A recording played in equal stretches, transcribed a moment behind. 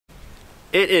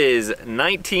It is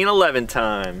 1911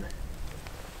 time.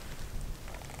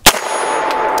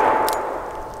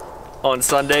 On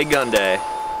Sunday GUNDAY.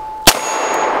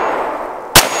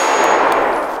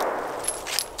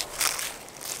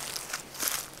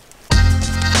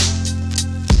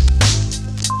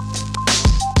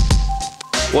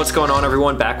 What's going on,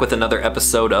 everyone? Back with another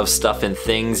episode of Stuff and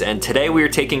Things, and today we are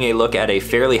taking a look at a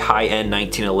fairly high-end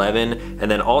 1911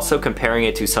 and then also comparing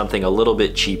it to something a little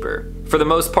bit cheaper. For the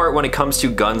most part, when it comes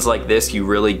to guns like this, you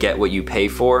really get what you pay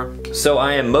for. So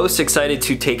I am most excited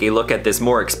to take a look at this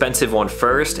more expensive one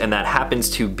first, and that happens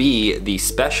to be the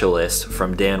Specialist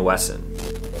from Dan Wesson.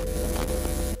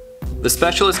 The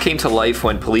Specialist came to life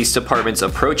when police departments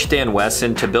approached Dan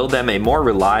Wesson to build them a more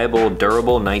reliable,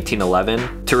 durable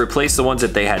 1911 to replace the ones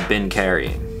that they had been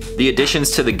carrying. The additions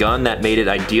to the gun that made it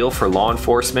ideal for law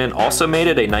enforcement also made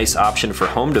it a nice option for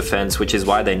home defense, which is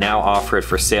why they now offer it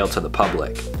for sale to the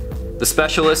public. The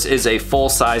Specialist is a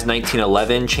full-size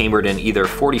 1911 chambered in either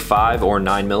 45 or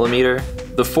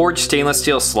 9mm. The forged stainless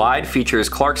steel slide features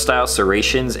Clark-style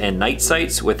serrations and night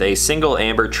sights with a single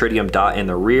amber tritium dot in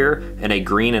the rear and a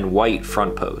green and white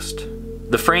front post.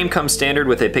 The frame comes standard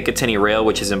with a Picatinny rail,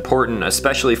 which is important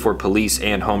especially for police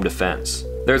and home defense.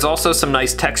 There's also some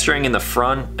nice texturing in the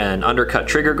front, an undercut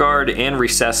trigger guard, and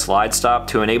recessed slide stop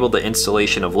to enable the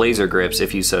installation of laser grips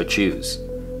if you so choose.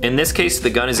 In this case, the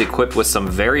gun is equipped with some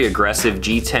very aggressive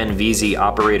G10 VZ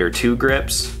Operator 2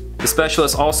 grips. The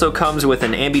Specialist also comes with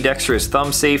an ambidextrous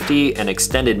thumb safety, an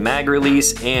extended mag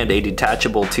release, and a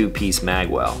detachable 2-piece mag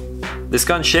well. This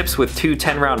gun ships with two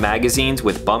 10-round magazines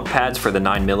with bump pads for the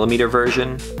 9mm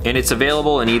version, and it's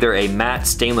available in either a matte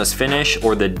stainless finish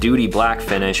or the duty black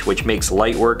finish, which makes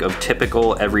light work of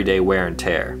typical everyday wear and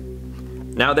tear.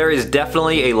 Now, there is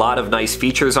definitely a lot of nice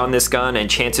features on this gun, and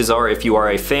chances are if you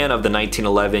are a fan of the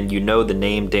 1911, you know the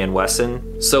name Dan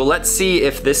Wesson. So let's see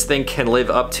if this thing can live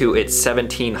up to its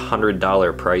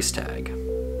 $1,700 price tag.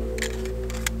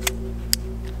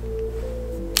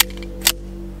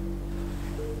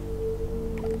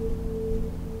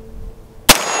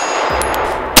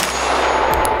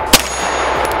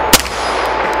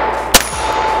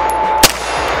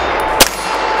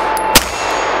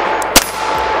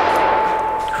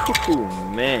 Ooh,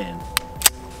 man.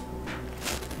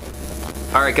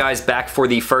 Alright guys, back for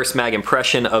the first mag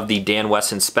impression of the Dan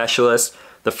Wesson Specialist.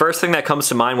 The first thing that comes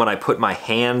to mind when I put my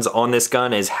hands on this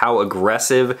gun is how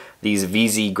aggressive these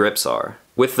VZ grips are.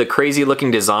 With the crazy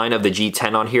looking design of the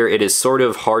G10 on here, it is sort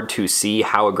of hard to see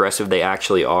how aggressive they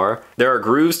actually are. There are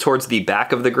grooves towards the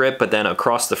back of the grip, but then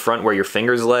across the front where your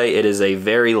fingers lay, it is a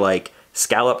very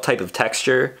scallop type of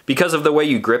texture. Because of the way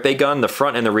you grip a gun, the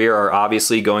front and the rear are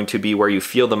obviously going to be where you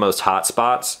feel the most hot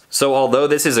spots. So although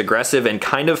this is aggressive and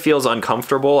kind of feels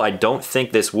uncomfortable, I don't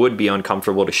think this would be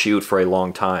uncomfortable to shoot for a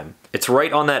long time. It's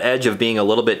right on that edge of being a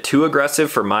little bit too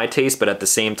aggressive for my taste, but at the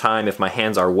same time, if my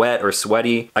hands are wet or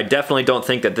sweaty, I definitely don't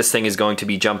think that this thing is going to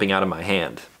be jumping out of my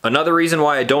hand. Another reason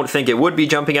why I don't think it would be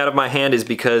jumping out of my hand is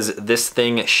because this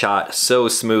thing shot so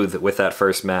smooth with that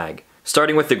first mag.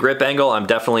 Starting with the grip angle, I'm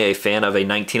definitely a fan of a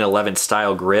 1911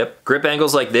 style grip. Grip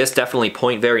angles like this definitely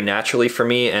point very naturally for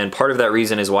me, and part of that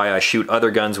reason is why I shoot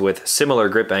other guns with similar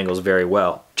grip angles very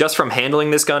well. Just from handling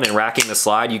this gun and racking the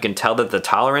slide, you can tell that the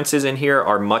tolerances in here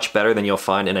are much better than you'll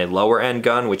find in a lower end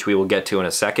gun, which we will get to in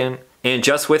a second. And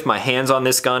just with my hands on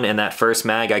this gun and that first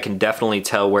mag, I can definitely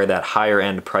tell where that higher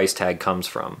end price tag comes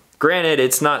from. Granted,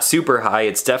 it's not super high,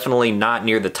 it's definitely not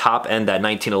near the top end that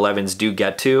 1911s do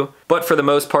get to, but for the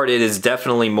most part it is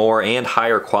definitely more and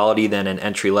higher quality than an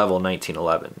entry-level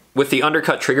 1911. With the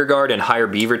undercut trigger guard and higher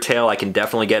beaver tail, I can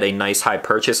definitely get a nice high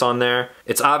purchase on there.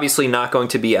 It's obviously not going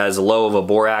to be as low of a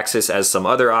bore axis as some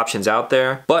other options out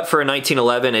there, but for a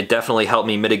 1911 it definitely helped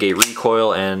me mitigate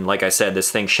recoil, and like I said, this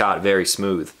thing shot very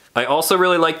smooth. I also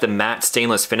really like the matte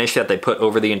stainless finish that they put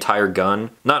over the entire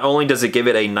gun. Not only does it give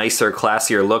it a nicer,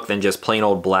 classier look than just plain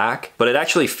old black, but it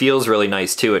actually feels really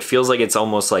nice too. It feels like it's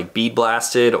almost like bead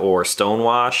blasted or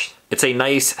stonewashed. It's a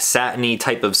nice satiny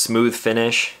type of smooth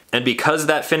finish. And because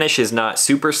that finish is not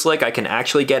super slick, I can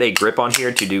actually get a grip on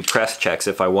here to do press checks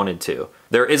if I wanted to.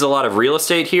 There is a lot of real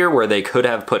estate here where they could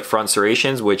have put front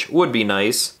serrations, which would be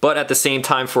nice, but at the same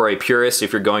time, for a purist,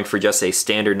 if you're going for just a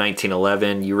standard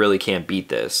 1911, you really can't beat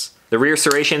this. The rear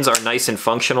serrations are nice and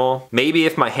functional. Maybe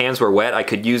if my hands were wet, I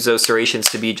could use those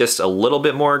serrations to be just a little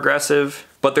bit more aggressive,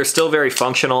 but they're still very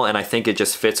functional, and I think it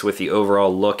just fits with the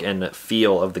overall look and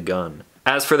feel of the gun.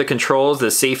 As for the controls,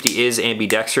 the safety is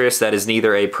ambidextrous. That is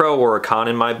neither a pro or a con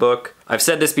in my book. I've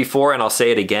said this before and I'll say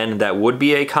it again, that would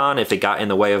be a con if it got in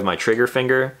the way of my trigger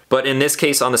finger. But in this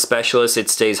case on the Specialist,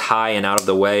 it stays high and out of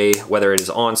the way, whether it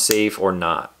is on safe or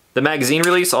not. The magazine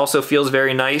release also feels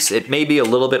very nice. It may be a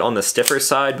little bit on the stiffer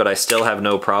side, but I still have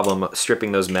no problem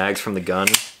stripping those mags from the gun.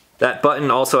 That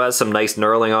button also has some nice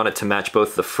knurling on it to match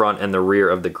both the front and the rear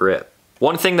of the grip.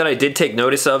 One thing that I did take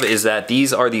notice of is that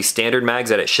these are the standard mags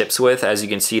that it ships with. As you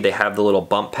can see, they have the little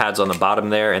bump pads on the bottom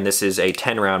there, and this is a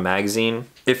 10-round magazine.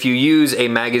 If you use a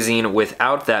magazine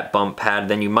without that bump pad,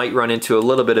 then you might run into a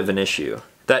little bit of an issue.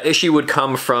 That issue would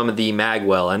come from the mag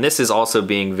well, and this is also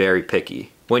being very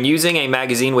picky. When using a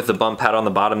magazine with the bump pad on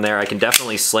the bottom there, I can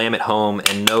definitely slam it home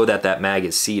and know that that mag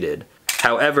is seated.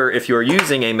 However, if you're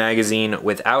using a magazine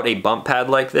without a bump pad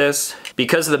like this,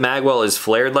 because the mag well is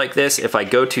flared like this, if I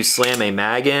go to slam a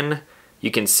mag in, you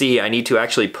can see I need to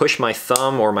actually push my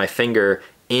thumb or my finger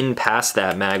in past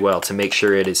that mag well to make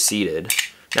sure it is seated.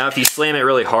 Now if you slam it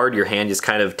really hard, your hand just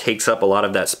kind of takes up a lot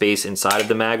of that space inside of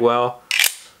the mag well.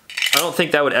 I don't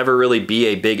think that would ever really be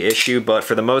a big issue, but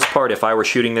for the most part, if I were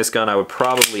shooting this gun, I would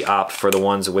probably opt for the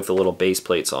ones with the little base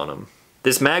plates on them.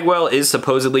 This mag well is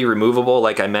supposedly removable,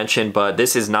 like I mentioned, but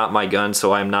this is not my gun,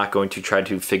 so I'm not going to try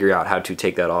to figure out how to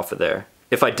take that off of there.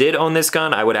 If I did own this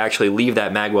gun, I would actually leave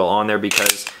that mag well on there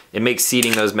because it makes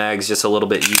seating those mags just a little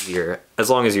bit easier, as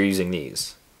long as you're using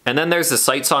these. And then there's the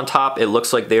sights on top. It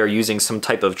looks like they are using some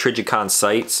type of Trijicon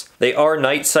sights. They are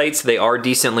night sights, they are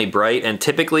decently bright, and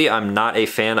typically I'm not a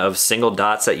fan of single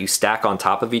dots that you stack on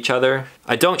top of each other.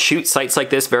 I don't shoot sights like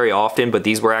this very often, but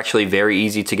these were actually very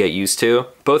easy to get used to.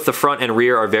 Both the front and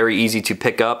rear are very easy to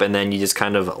pick up, and then you just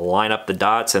kind of line up the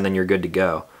dots and then you're good to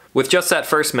go. With just that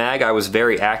first mag, I was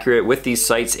very accurate with these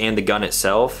sights and the gun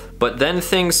itself, but then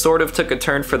things sort of took a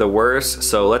turn for the worse,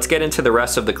 so let's get into the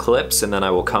rest of the clips and then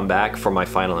I will come back for my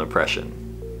final impression.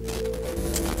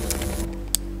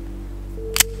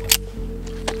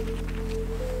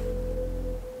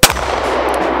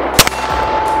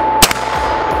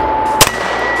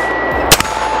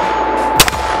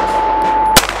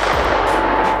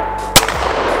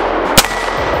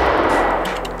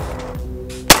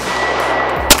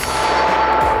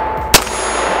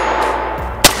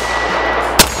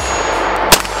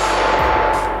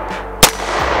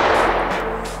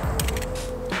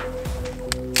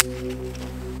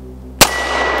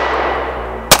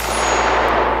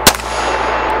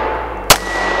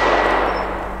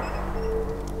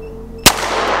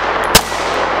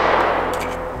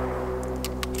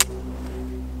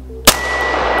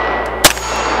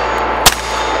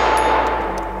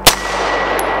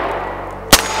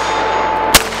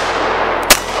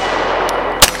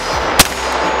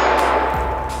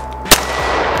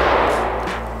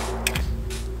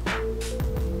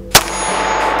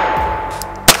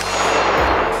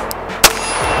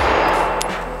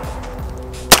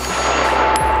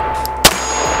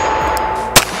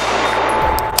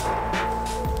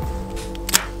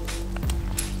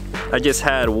 I just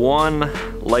had one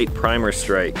light primer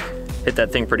strike. Hit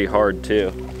that thing pretty hard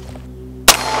too.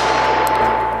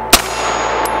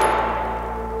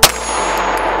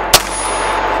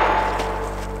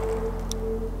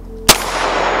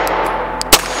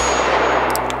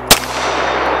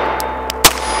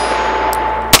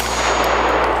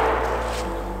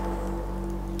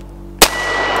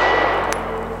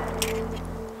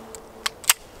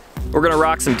 We're gonna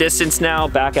rock some distance now,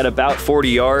 back at about 40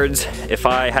 yards. If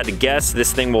I had to guess,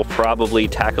 this thing will probably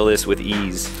tackle this with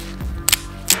ease.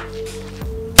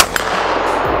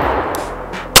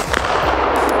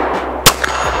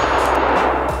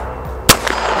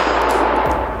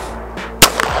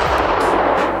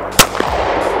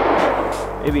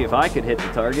 Maybe if I could hit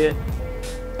the target.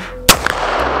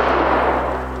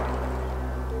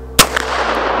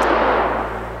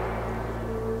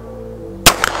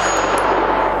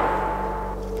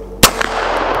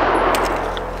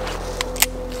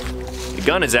 The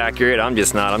gun is accurate, I'm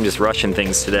just not. I'm just rushing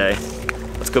things today.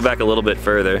 Let's go back a little bit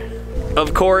further.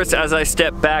 Of course, as I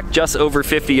step back just over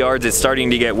 50 yards, it's starting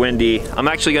to get windy. I'm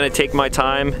actually gonna take my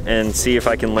time and see if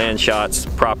I can land shots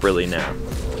properly now.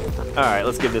 All right,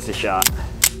 let's give this a shot.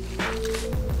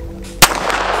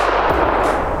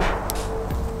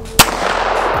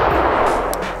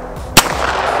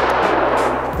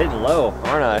 Hitting low,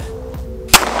 aren't I?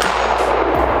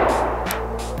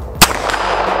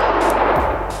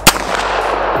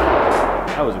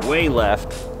 That was way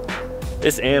left.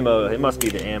 This ammo, it must be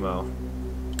the ammo.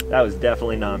 That was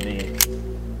definitely not me.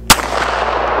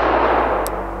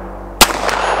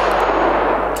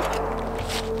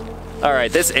 All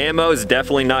right, this ammo is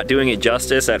definitely not doing it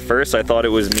justice. At first, I thought it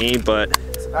was me, but...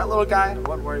 That little guy, I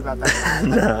wouldn't worry about that.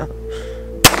 No.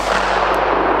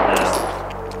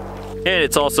 And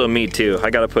it's also me too. I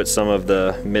gotta put some of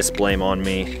the misblame on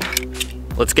me.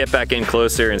 Let's get back in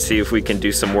closer and see if we can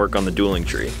do some work on the dueling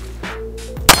tree.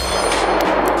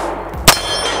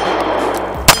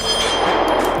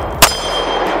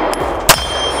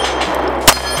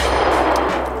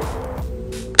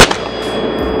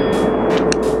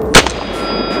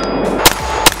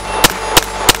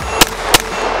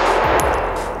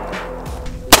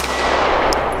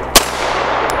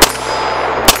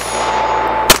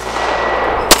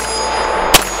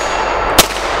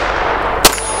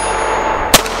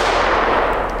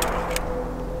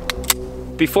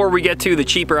 before we get to the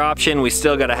cheaper option, we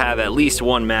still gotta have at least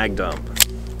one mag dump.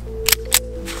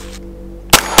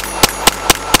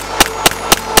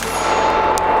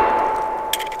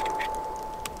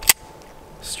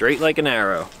 Straight like an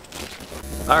arrow.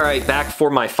 Alright, back for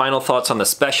my final thoughts on the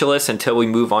Specialist until we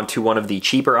move on to one of the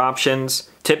cheaper options.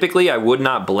 Typically, I would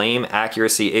not blame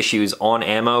accuracy issues on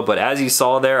ammo, but as you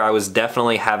saw there, I was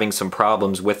definitely having some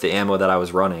problems with the ammo that I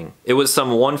was running. It was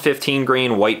some 115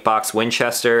 grain white box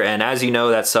Winchester, and as you know,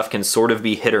 that stuff can sort of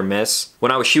be hit or miss.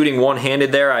 When I was shooting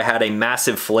one-handed there, I had a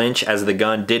massive flinch as the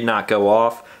gun did not go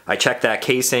off. I checked that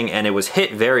casing and it was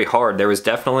hit very hard. There was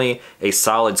definitely a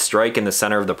solid strike in the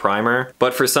center of the primer,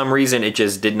 but for some reason it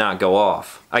just did not go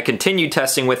off. I continued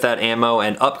testing with that ammo,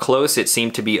 and up close it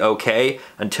seemed to be okay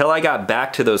until I got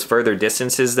back to those further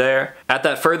distances there. At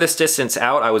that furthest distance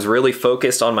out, I was really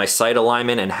focused on my sight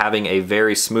alignment and having a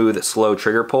very smooth, slow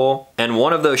trigger pull, and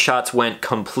one of those shots went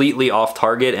completely off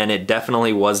target, and it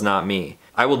definitely was not me.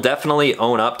 I will definitely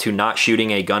own up to not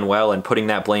shooting a gun well and putting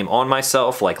that blame on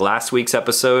myself like last week's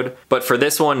episode, but for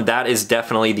this one, that is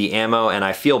definitely the ammo, and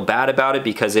I feel bad about it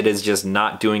because it is just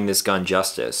not doing this gun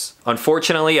justice.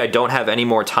 Unfortunately, I don't have any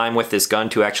more time with this gun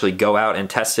to actually go out and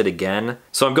test it again,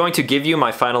 so I'm going to give you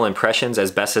my final impressions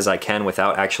as best as I can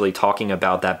without actually talking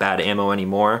about that bad ammo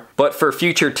anymore. But for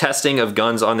future testing of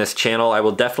guns on this channel, I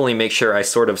will definitely make sure I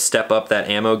sort of step up that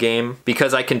ammo game,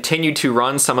 because I continued to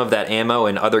run some of that ammo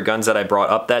in other guns that I brought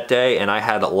up that day, and I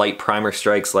had light primer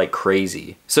strikes like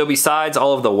crazy. So besides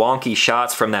all of the wonky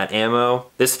shots from that ammo,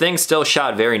 this thing still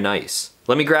shot very nice.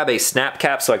 Let me grab a snap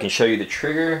cap so I can show you the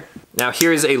trigger. Now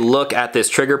here's a look at this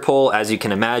trigger pull. As you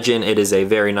can imagine, it is a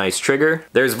very nice trigger.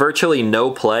 There's virtually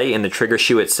no play in the trigger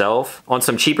shoe itself. On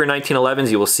some cheaper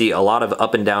 1911s, you will see a lot of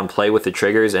up and down play with the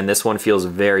triggers, and this one feels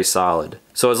very solid.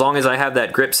 So as long as I have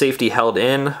that grip safety held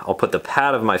in, I'll put the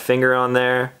pad of my finger on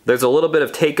there. There's a little bit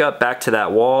of take up back to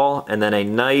that wall, and then a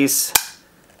nice,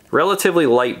 relatively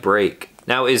light break.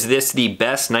 Now, is this the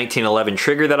best 1911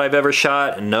 trigger that I've ever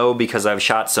shot? No, because I've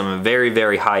shot some very,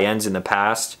 very high ends in the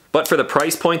past. But for the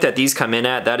price point that these come in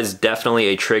at, that is definitely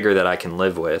a trigger that I can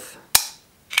live with.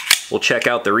 We'll check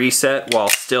out the reset while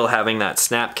still having that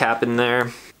snap cap in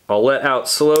there. I'll let out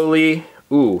slowly.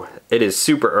 Ooh, it is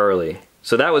super early.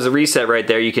 So that was a reset right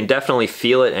there. You can definitely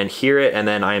feel it and hear it, and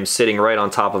then I am sitting right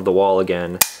on top of the wall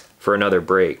again for another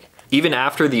break. Even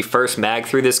after the first mag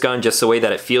through this gun, just the way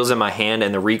that it feels in my hand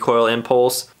and the recoil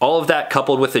impulse, all of that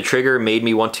coupled with the trigger made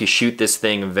me want to shoot this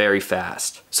thing very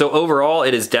fast. So overall,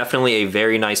 it is definitely a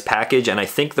very nice package, and I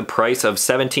think the price of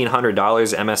 $1,700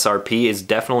 MSRP is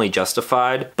definitely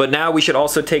justified. But now we should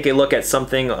also take a look at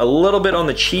something a little bit on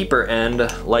the cheaper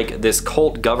end, like this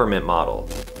Colt Government model.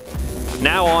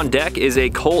 Now on deck is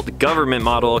a Colt Government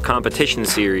model competition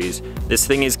series. This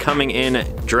thing is coming in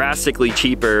drastically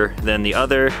cheaper than the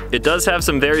other. It does have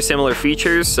some very similar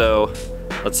features, so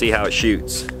let's see how it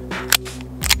shoots.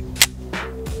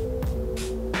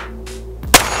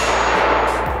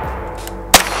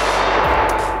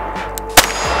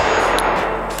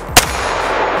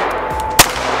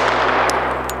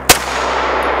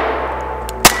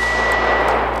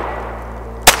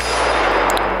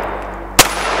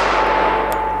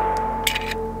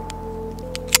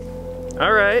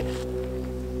 All right.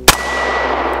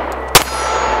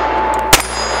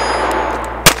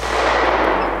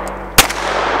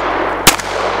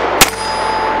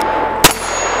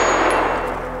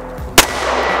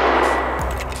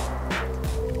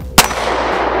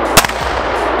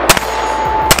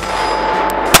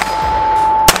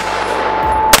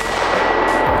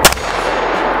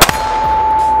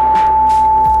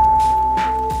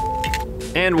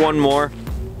 And one more.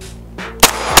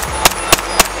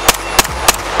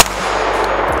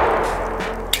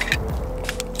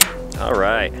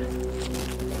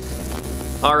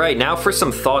 All right, now for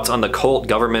some thoughts on the Colt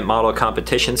Government Model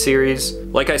Competition Series.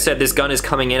 Like I said, this gun is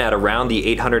coming in at around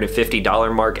the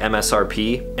 $850 mark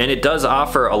MSRP, and it does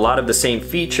offer a lot of the same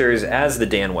features as the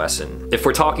Dan Wesson. If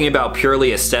we're talking about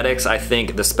purely aesthetics, I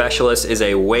think the Specialist is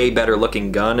a way better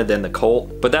looking gun than the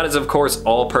Colt, but that is of course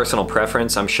all personal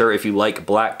preference. I'm sure if you like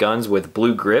black guns with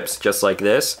blue grips, just like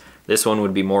this one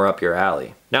would be more up your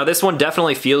alley. Now this one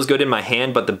definitely feels good in my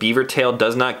hand, but the beaver tail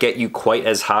does not get you quite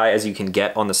as high as you can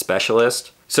get on the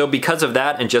Specialist. So because of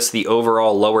that and just the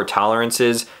overall lower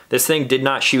tolerances, this thing did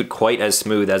not shoot quite as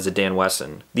smooth as the Dan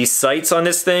Wesson. The sights on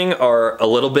this thing are a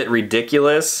little bit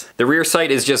ridiculous. The rear sight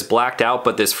is just blacked out,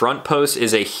 but this front post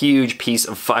is a huge piece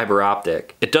of fiber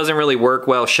optic. It doesn't really work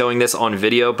well showing this on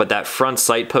video, but that front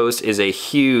sight post is a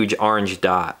huge orange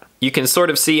dot. You can sort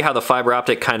of see how the fiber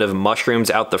optic kind of mushrooms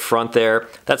out the front there.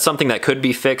 That's something that could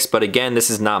be fixed, but again,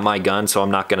 this is not my gun, so I'm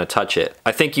not gonna touch it.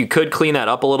 I think you could clean that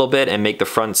up a little bit and make the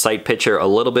front sight picture a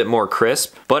little bit more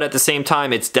crisp, but at the same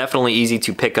time, it's definitely easy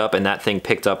to pick up, and that thing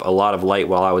picked up a lot of light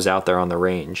while I was out there on the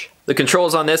range. The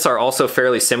controls on this are also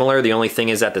fairly similar. The only thing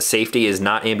is that the safety is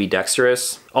not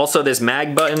ambidextrous. Also, this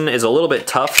mag button is a little bit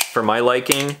tough for my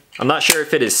liking. I'm not sure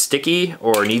if it is sticky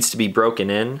or needs to be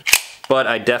broken in, but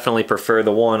I definitely prefer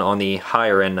the one on the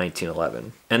higher end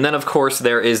 1911. And then of course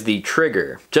there is the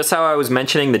trigger. Just how I was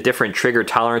mentioning the different trigger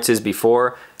tolerances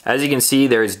before, as you can see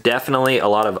there is definitely a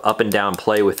lot of up and down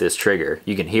play with this trigger.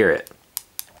 You can hear it.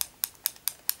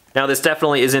 Now this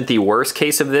definitely isn't the worst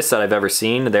case of this that I've ever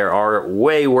seen. There are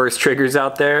way worse triggers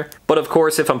out there. But of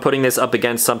course, if I'm putting this up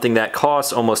against something that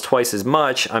costs almost twice as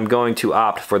much, I'm going to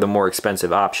opt for the more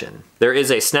expensive option. There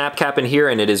is a snap cap in here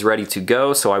and it is ready to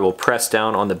go, so I will press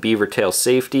down on the beaver tail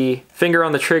safety, finger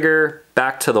on the trigger,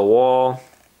 back to the wall,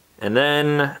 and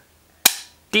then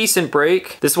decent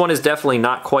brake. This one is definitely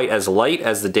not quite as light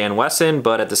as the Dan Wesson,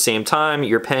 but at the same time,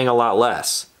 you're paying a lot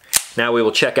less. Now we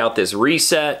will check out this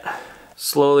reset.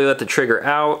 Slowly let the trigger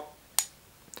out.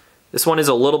 This one is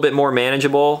a little bit more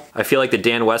manageable. I feel like the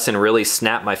Dan Wesson really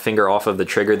snapped my finger off of the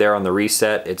trigger there on the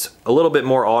reset. It's a little bit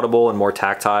more audible and more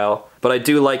tactile, but I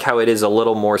do like how it is a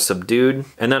little more subdued.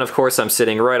 And then of course I'm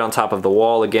sitting right on top of the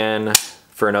wall again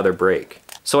for another break.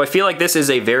 So I feel like this is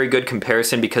a very good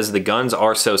comparison because the guns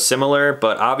are so similar,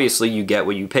 but obviously you get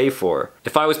what you pay for.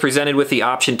 If I was presented with the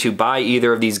option to buy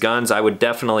either of these guns, I would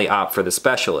definitely opt for the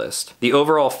Specialist. The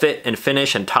overall fit and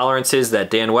finish and tolerances that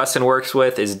Dan Wesson works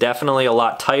with is definitely a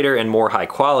lot tighter and more high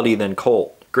quality than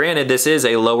Colt. Granted, this is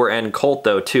a lower end Colt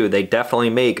though too. They definitely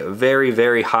make very,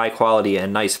 very high quality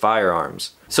and nice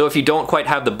firearms. So if you don't quite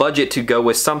have the budget to go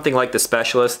with something like the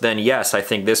Specialist, then yes, I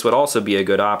think this would also be a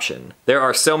good option. There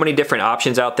are so many different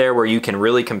options out there where you can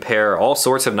really compare all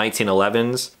sorts of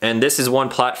 1911s, and this is one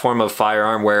platform of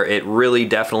firearm where it really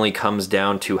definitely comes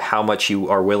down to how much you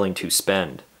are willing to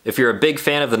spend. If you're a big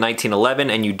fan of the 1911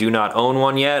 and you do not own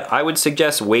one yet, I would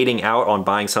suggest waiting out on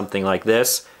buying something like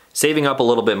this, saving up a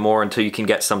little bit more until you can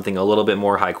get something a little bit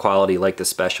more high quality like the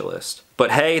Specialist.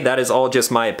 But hey, that is all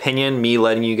just my opinion, me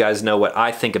letting you guys know what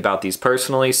I think about these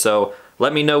personally, so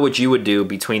let me know what you would do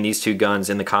between these two guns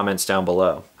in the comments down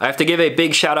below. I have to give a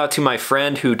big shout out to my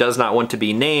friend who does not want to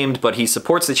be named, but he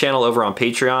supports the channel over on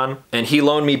Patreon, and he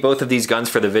loaned me both of these guns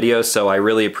for the video, so I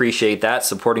really appreciate that,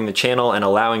 supporting the channel and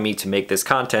allowing me to make this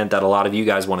content that a lot of you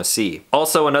guys want to see.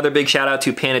 Also, another big shout out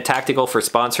to Panda Tactical for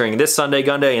sponsoring this Sunday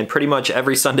GUNDAY and pretty much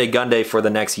every Sunday GUNDAY for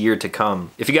the next year to come.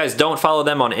 If you guys don't follow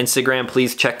them on Instagram,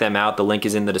 please check them out. The link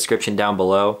is in the description down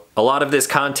below. A lot of this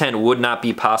content would not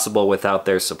be possible without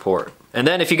their support. And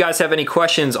then if you guys have any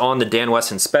questions on the Dan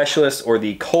Wesson Specialist or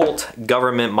the Colt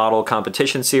Government Model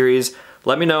Competition Series,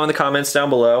 let me know in the comments down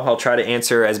below. I'll try to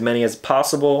answer as many as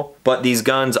possible. But these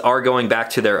guns are going back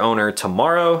to their owner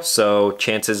tomorrow, so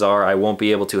chances are I won't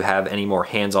be able to have any more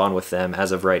hands-on with them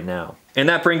as of right now. And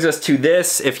that brings us to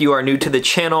this. If you are new to the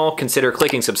channel, consider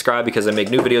clicking subscribe because I make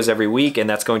new videos every week, and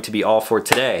that's going to be all for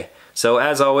today. So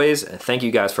as always, thank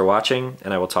you guys for watching,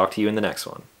 and I will talk to you in the next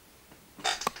one.